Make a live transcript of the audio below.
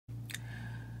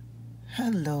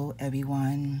Hello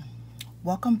everyone,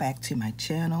 welcome back to my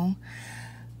channel.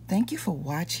 Thank you for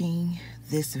watching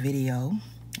this video.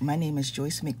 My name is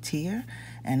Joyce McTeer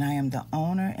and I am the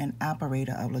owner and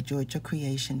operator of LaGeorgia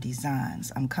Creation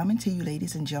Designs. I'm coming to you,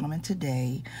 ladies and gentlemen,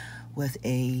 today with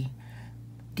a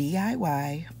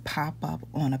DIY pop-up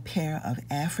on a pair of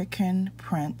African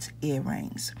print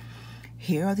earrings.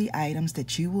 Here are the items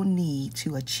that you will need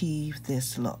to achieve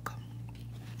this look.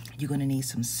 You're going to need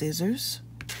some scissors,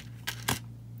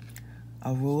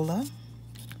 a ruler.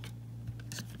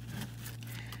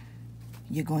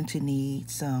 You're going to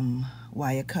need some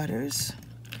wire cutters,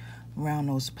 round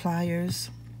nose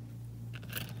pliers,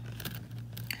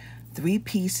 3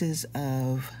 pieces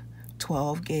of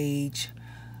 12 gauge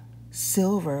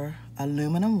silver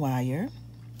aluminum wire.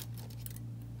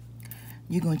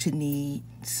 You're going to need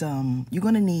some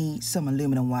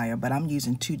aluminum wire, but I'm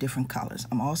using 2 different colors.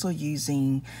 I'm also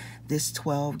using this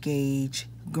 12 gauge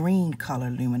green color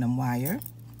aluminum wire.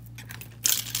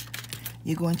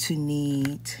 You're going to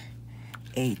need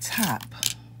a top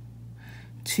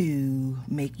to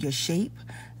make your shape.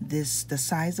 The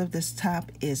size of this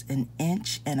top is 1.5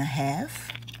 inches.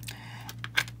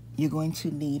 You're going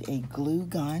to need a glue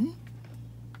gun.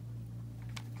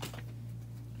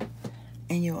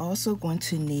 And you're also going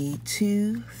to need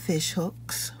 2 fish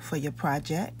hooks for your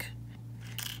project.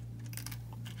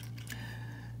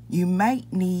 You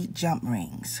might need jump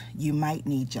rings.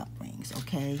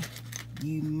 Okay?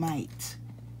 You may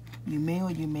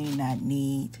or you may not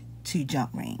need 2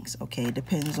 jump rings, okay? It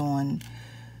depends on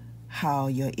how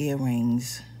your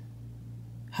earrings,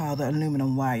 how the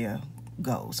aluminum wire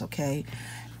goes, okay?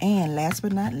 And last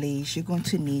but not least, you're going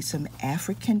to need some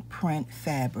African print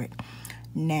fabric.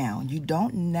 Now, you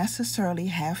don't necessarily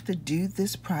have to do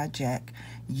this project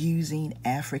using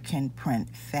African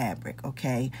print fabric,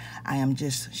 okay? I am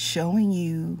just showing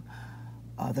you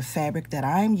the fabric that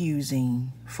I'm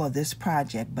using for this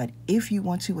project, but if you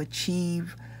want to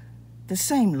achieve the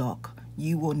same look,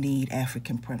 you will need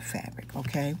African print fabric,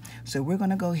 okay? So we're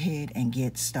gonna go ahead and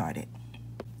get started.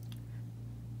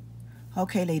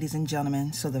 Okay, ladies and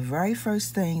gentlemen, so the very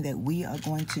first thing that we are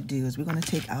going to do is we're gonna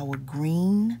take our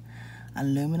green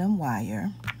aluminum wire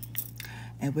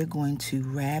and we're going to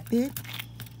wrap it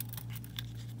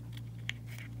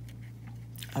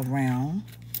around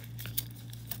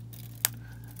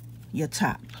your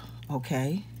top,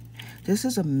 okay? This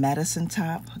is a medicine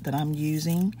top that I'm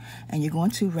using, and you're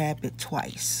going to wrap it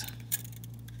twice,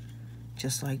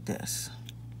 just like this.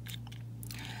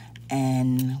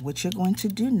 And what you're going to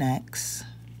do next,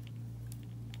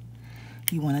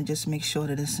 you want to just make sure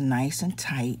that it's nice and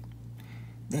tight,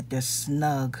 that they're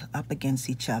snug up against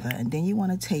each other, and then you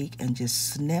want to take and just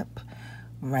snip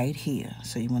right here.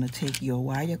 So you want to take your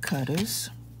wire cutters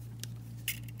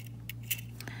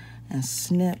and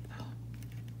snip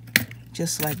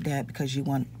just like that, because you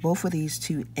want both of these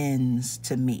 2 ends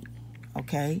to meet,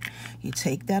 okay? You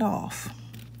take that off.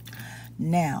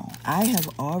 Now, I have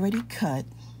already cut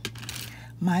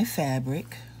my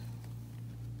fabric,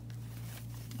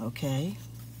 okay?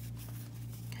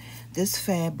 This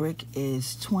fabric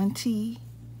is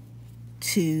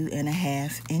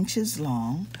 22.5 inches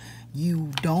long.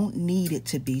 You don't need it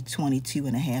to be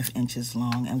 22.5 inches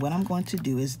long, and what I'm going to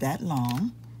do is that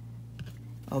long,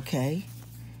 okay?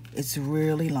 It's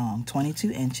really long,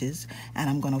 22 inches, and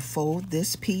I'm going to fold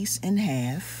this piece in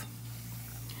half,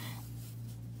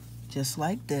 just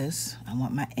like this. I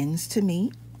want my ends to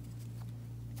meet,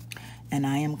 and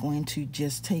I am going to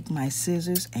just take my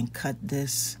scissors and cut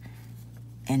this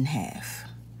in half,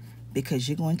 because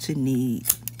you're going to need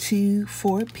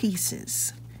 4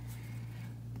 pieces,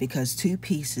 because 2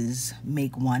 pieces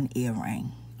make 1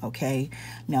 earring, okay?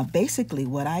 Now, basically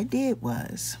what I did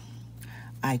was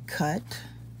I cut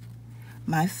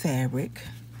my fabric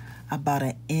about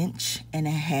 1.5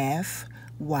 inches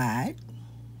wide,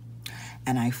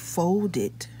 and I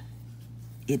folded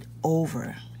it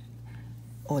over,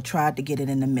 or tried to get it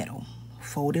in the middle.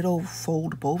 Fold it over,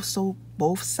 fold both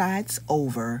sides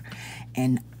over,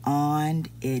 and on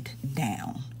it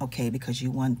down, okay? Because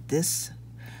you want the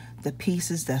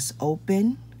pieces that's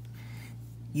open,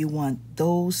 you want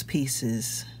those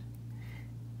pieces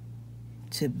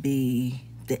to be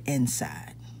the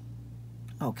inside,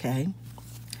 okay?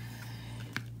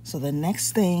 So the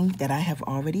next thing that I have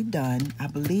already done, I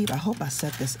hope I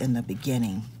said this in the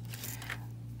beginning,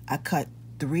 I cut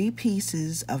 3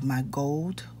 pieces of my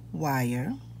gold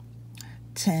wire,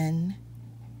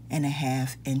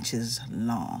 10.5 inches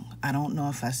long. I don't know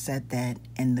if I said that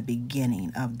in the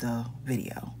beginning of the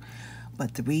video,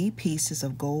 but 3 pieces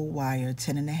of gold wire,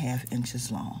 10.5 inches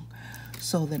long.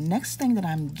 So the next thing that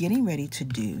I'm getting ready to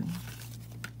do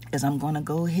is I'm going to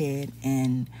go ahead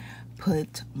and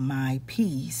put my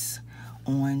piece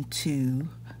onto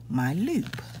my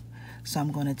loop. So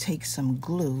I'm going to take some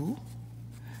glue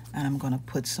and I'm going to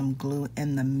put some glue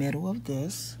in the middle of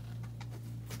this.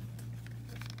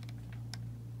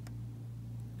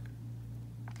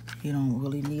 You don't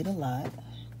really need a lot.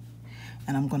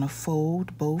 And I'm going to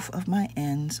fold both of my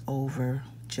ends over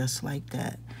just like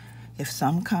that. If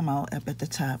some come out up at the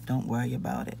top, don't worry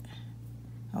about it.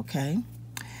 Okay?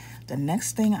 The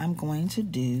next thing I'm going to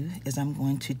do is I'm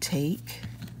going to take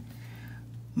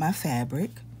my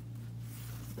fabric,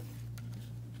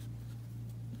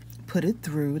 put it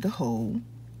through the hole,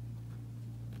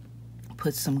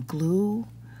 put some glue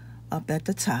up at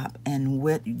the top, and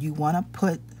what you want to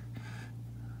put,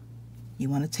 you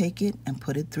want to take it and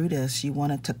put it through this. You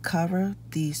want it to cover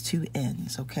these two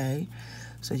ends, okay?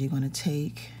 So you're going to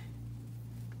take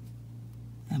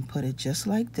and put it just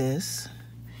like this.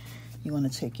 You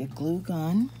want to take your glue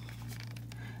gun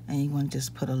and you want to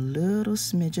just put a little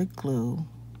smidge of glue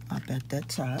up at that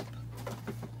top.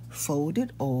 Fold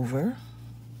it over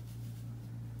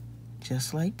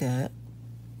just like that.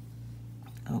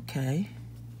 Okay.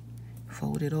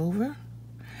 Fold it over.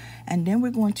 And then we're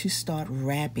going to start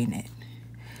wrapping it.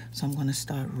 So I'm going to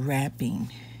start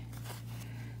wrapping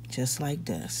just like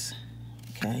this.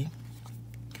 Okay.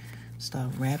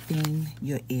 Start wrapping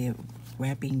your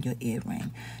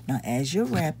earring. Now as you're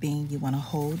wrapping, you want to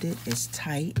hold it as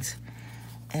tight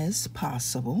as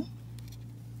possible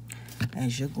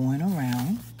as you're going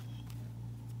around.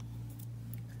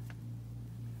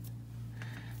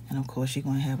 And of course you're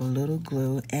going to have a little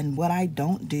glue. And what I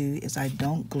don't do is I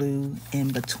don't glue in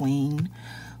between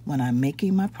when I'm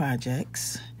making my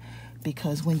projects,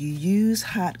 because when you use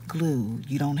hot glue,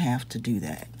 you don't have to do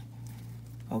that.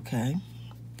 Okay?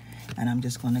 And I'm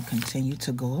just going to continue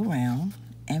to go around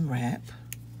and wrap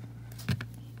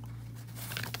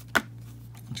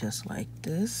just like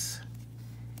this.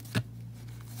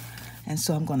 And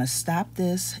so I'm going to stop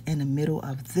this in the middle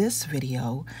of this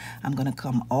video. I'm going to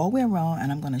come all the way around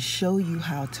and I'm going to show you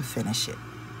how to finish it.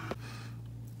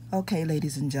 Okay,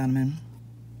 ladies and gentlemen.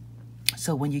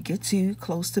 So when you get too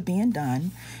close to being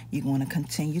done, you're going to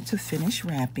continue to finish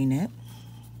wrapping it.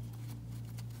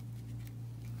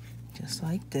 Just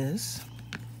like this.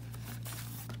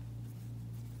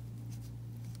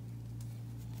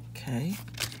 Okay.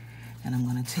 And I'm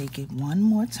going to take it one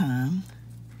more time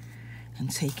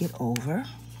and take it over.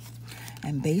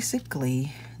 And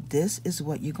basically, this is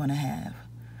what you're going to have.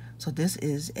 So this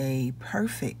is a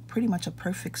perfect, pretty much a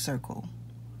perfect circle.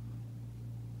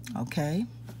 Okay.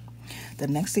 The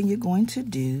next thing you're going to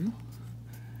do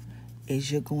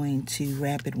is you're going to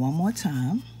wrap it one more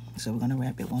time. So we're going to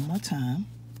wrap it one more time.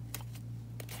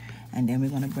 And then we're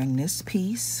going to bring this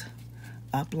piece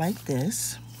up like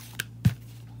this.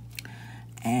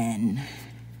 And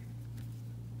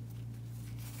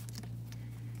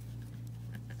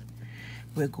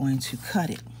we're going to cut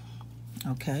it.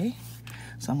 Okay?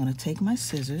 So I'm going to take my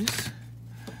scissors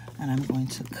and I'm going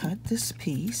to cut this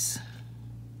piece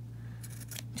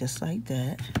just like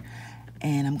that.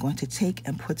 And I'm going to take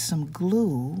and put some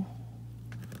glue.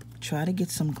 Try to get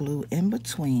some glue in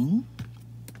between.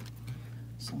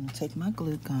 So I'm going to take my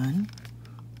glue gun,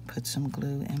 put some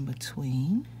glue in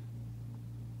between,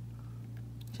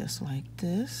 just like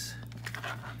this.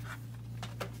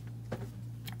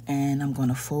 And I'm going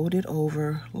to fold it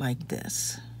over like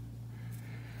this.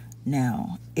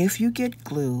 Now, if you get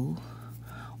glue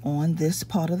on this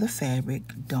part of the fabric,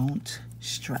 don't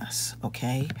stress,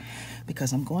 okay?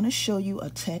 Because I'm going to show you a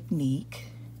technique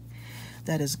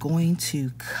that is going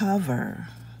to cover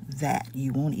that.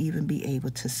 You won't even be able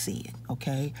to see it,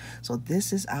 okay? So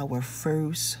this is our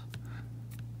first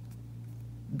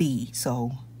bead.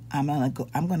 So I'm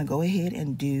gonna go ahead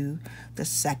and do the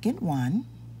second one,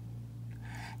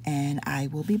 and I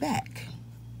will be back.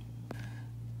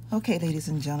 Okay, ladies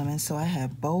and gentlemen, so I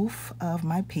have both of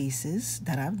my pieces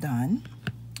that I've done.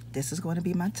 This is going to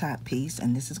be my top piece,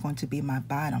 and this is going to be my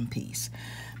bottom piece.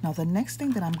 Now, the next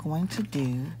thing that I'm going to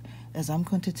do is I'm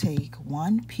going to take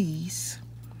one piece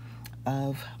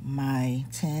of my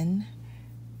 10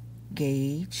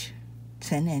 gauge,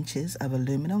 10 inches of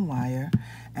aluminum wire,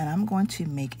 and I'm going to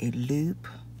make a loop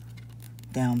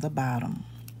down the bottom.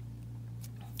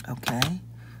 Okay,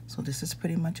 so this is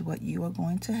pretty much what you are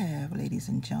going to have, ladies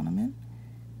and gentlemen.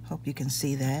 Hope you can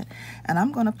see that. And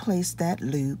I'm going to place that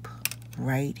loop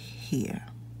right here.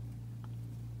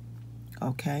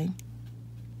 Okay,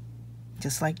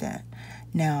 just like that.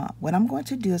 Now, what I'm going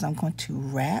to do is I'm going to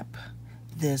wrap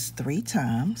this 3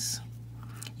 times.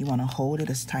 You want to hold it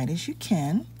as tight as you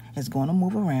can. It's going to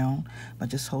move around, but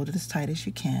just hold it as tight as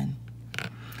you can.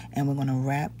 and we're going to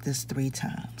wrap this 3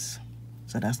 times.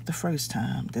 So that's the first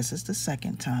time. This is the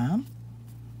second time.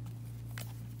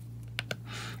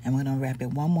 And we're going to wrap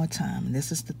it one more time. And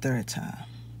this is the third time.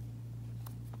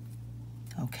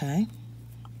 Okay?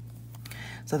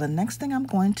 So the next thing I'm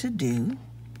going to do,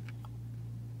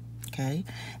 okay,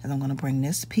 is I'm going to bring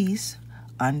this piece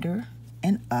under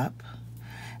and up.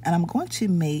 And I'm going to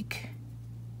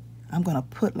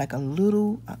put like a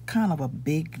little, kind of a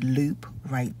big loop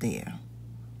right there,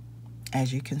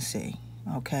 as you can see,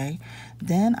 okay?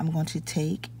 Then I'm going to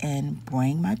take and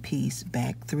bring my piece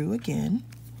back through again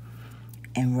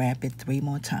and wrap it 3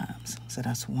 more times. So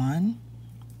that's 1,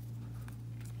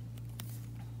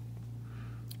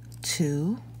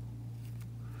 2,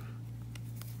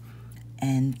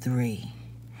 and 3.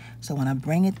 So when I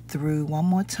bring it through one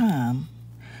more time,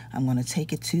 I'm going to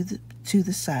take it to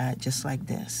the side just like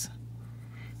this.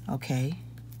 Okay,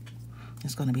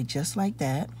 it's going to be just like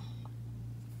that.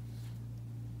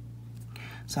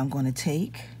 So I'm going to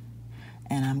take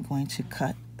and I'm going to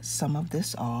cut some of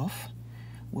this off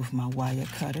with my wire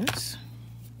cutters.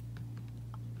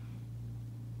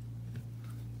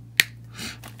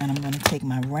 And I'm going to take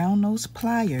my round nose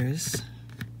pliers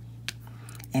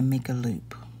and make a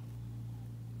loop.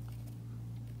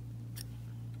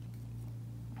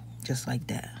 Just like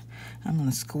that. I'm going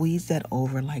to squeeze that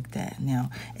over like that.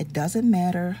 Now, it doesn't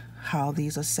matter how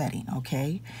these are setting,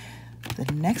 okay? The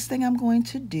next thing I'm going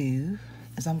to do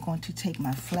is I'm going to take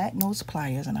my flat nose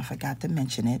pliers, and I forgot to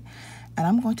mention it, and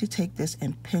I'm going to take this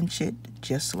and pinch it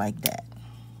just like that.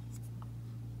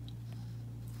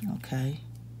 Okay?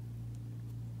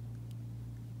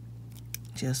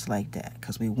 Just like that,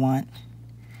 because we want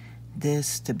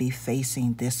this to be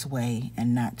facing this way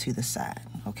and not to the side,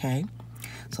 okay?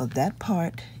 So that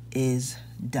part is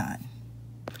done.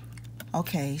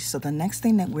 Okay, so the next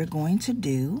thing that we're going to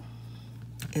do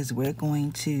is we're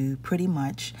going to pretty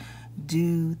much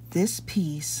do this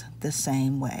piece the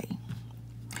same way.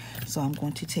 So I'm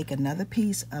going to take another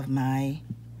piece of my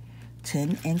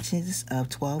 10 inches of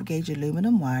 12 gauge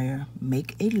aluminum wire,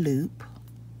 make a loop,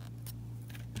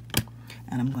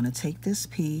 and I'm going to take this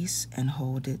piece and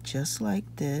hold it just like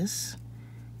this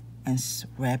and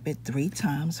wrap it 3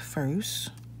 times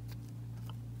first.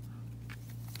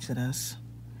 So that's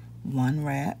 1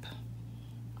 wrap,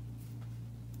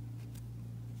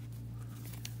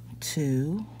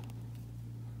 2,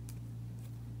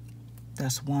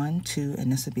 that's 1, 2,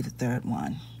 and this will be the 3rd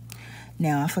one.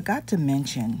 Now I forgot to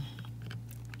mention,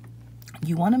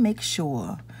 you want to make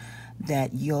sure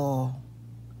that your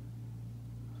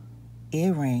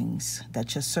earrings,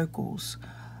 that your circles,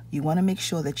 you want to make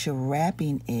sure that you're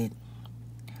wrapping it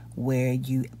where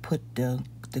you put the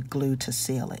glue to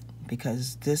seal it,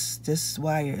 because this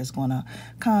wire is going to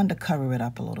kind of cover it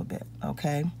up a little bit,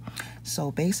 okay?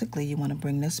 So basically you want to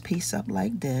bring this piece up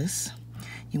like this.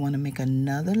 You want to make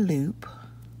another loop,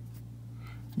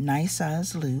 nice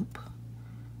size loop,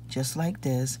 just like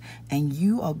this, and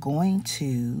you are going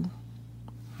to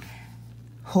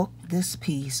hook this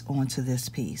piece onto this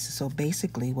piece. So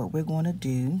basically what we're going to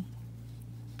do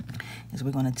is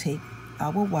we're going to take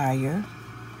our wire,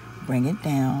 bring it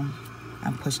down,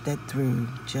 and push that through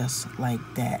just like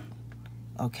that,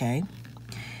 okay?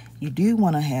 You do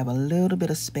want to have a little bit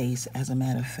of space. As a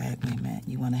matter of fact, wait a minute,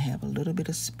 you want to have a little bit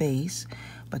of space,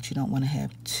 but you don't want to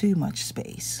have too much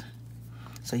space.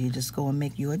 So you just go and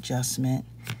make your adjustment,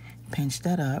 pinch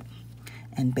that up,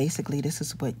 and basically this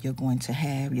is what you're going to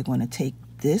have. You're going to take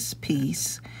this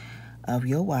piece of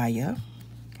your wire,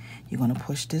 you're going to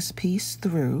push this piece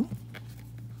through,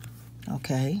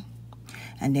 okay?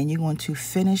 And then you're going to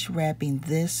finish wrapping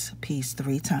this piece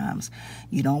 3 times.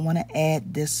 You don't want to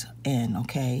add this in,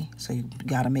 okay? So you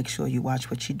got to make sure you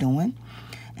watch what you're doing.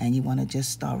 And you want to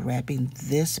just start wrapping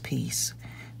this piece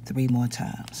 3 more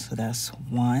times. So that's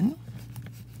 1.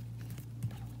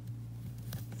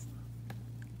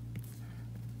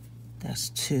 That's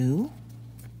 2.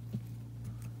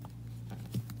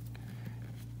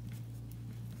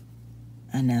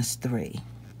 And that's 3.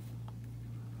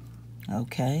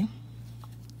 Okay?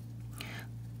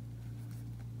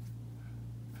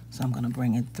 So I'm going to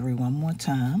bring it through one more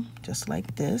time, just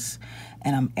like this.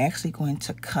 And I'm actually going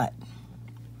to cut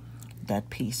that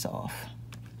piece off.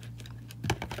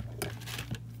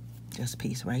 This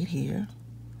piece right here.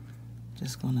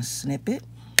 Just going to snip it.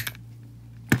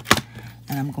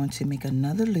 And I'm going to make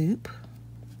another loop,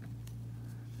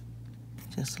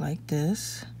 just like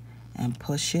this, and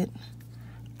push it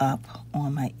up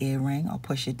on my earring, or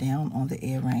push it down on the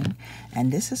earring. And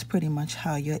this is pretty much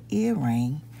how your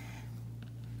earring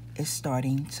is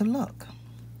starting to look.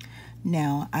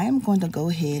 Now I am going to go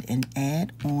ahead and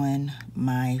add on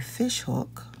my fish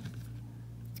hook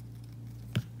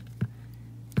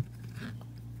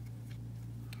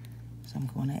I'm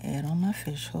going to add on my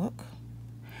fish hook.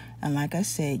 And like I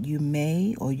said, you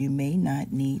may or you may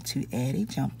not need to add a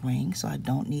jump ring, so I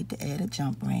don't need to add a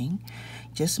jump ring.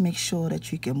 Just make sure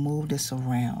that you can move this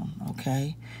around,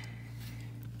 okay?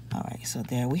 All right, so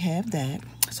there we have that.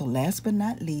 So last but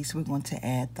not least, we're going to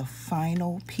add the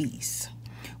final piece,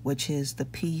 which is the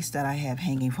piece that I have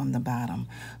hanging from the bottom.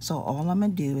 So all I'm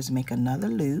going to do is make another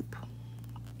loop.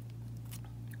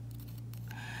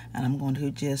 And I'm going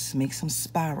to just make some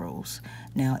spirals.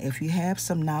 Now, if you have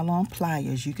some nylon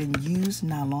pliers, you can use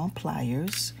nylon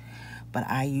pliers, but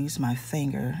I use my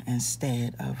finger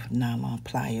instead of nylon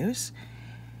pliers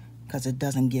because it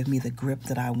doesn't give me the grip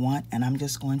that I want. And I'm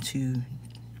just going to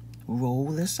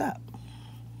roll this up,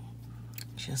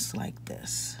 just like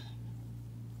this.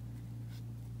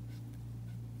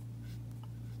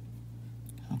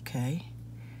 Okay,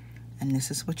 and this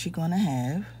is what you're going to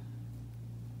have.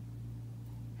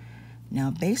 Now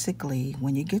basically,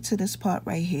 when you get to this part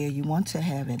right here, you want to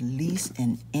have at least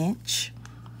an inch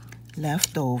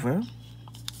left over.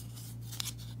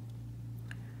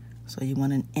 So you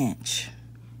want an inch,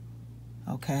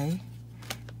 okay?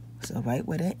 So right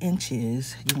where that inch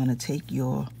is, you want to take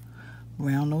your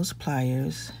round nose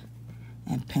pliers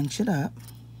and pinch it up.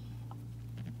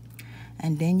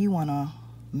 And then you want to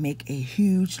make a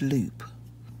huge loop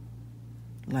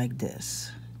like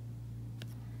this.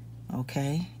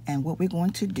 Okay, and what we're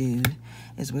going to do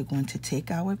is we're going to take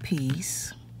our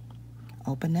piece,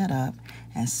 open that up,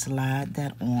 and slide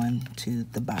that on to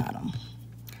the bottom.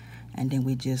 And then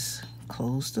we just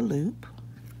close the loop,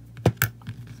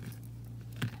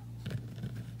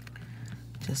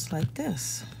 just like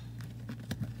this.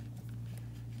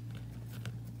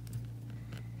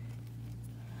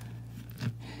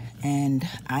 And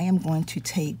I am going to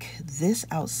take this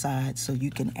outside so you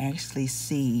can actually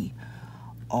see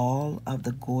all of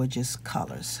the gorgeous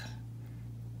colors.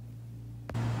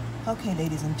 Okay,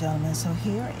 ladies and gentlemen, so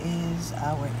here is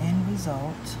our end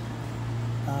result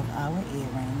of our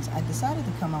earrings. I decided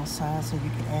to come outside so you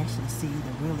can actually see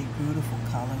the really beautiful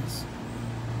colors.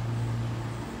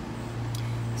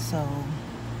 So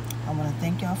I want to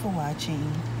thank y'all for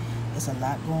watching. It's a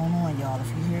lot going on, y'all. If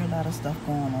you hear a lot of stuff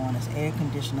going on, it's air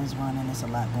conditioners running, it's a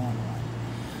lot going on.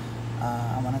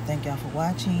 I want to thank y'all for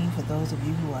watching. For those of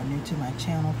you who are new to my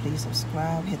channel, please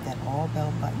subscribe. Hit that all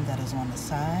bell button that is on the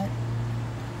side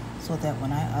so that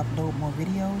when I upload more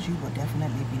videos, you will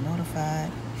definitely be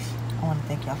notified. I want to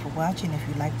thank y'all for watching. If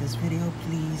you like this video,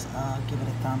 please give it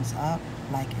a thumbs up,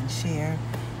 like, and share.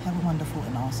 Have a wonderful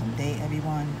and awesome day,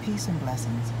 everyone. Peace and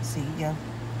blessings. See ya.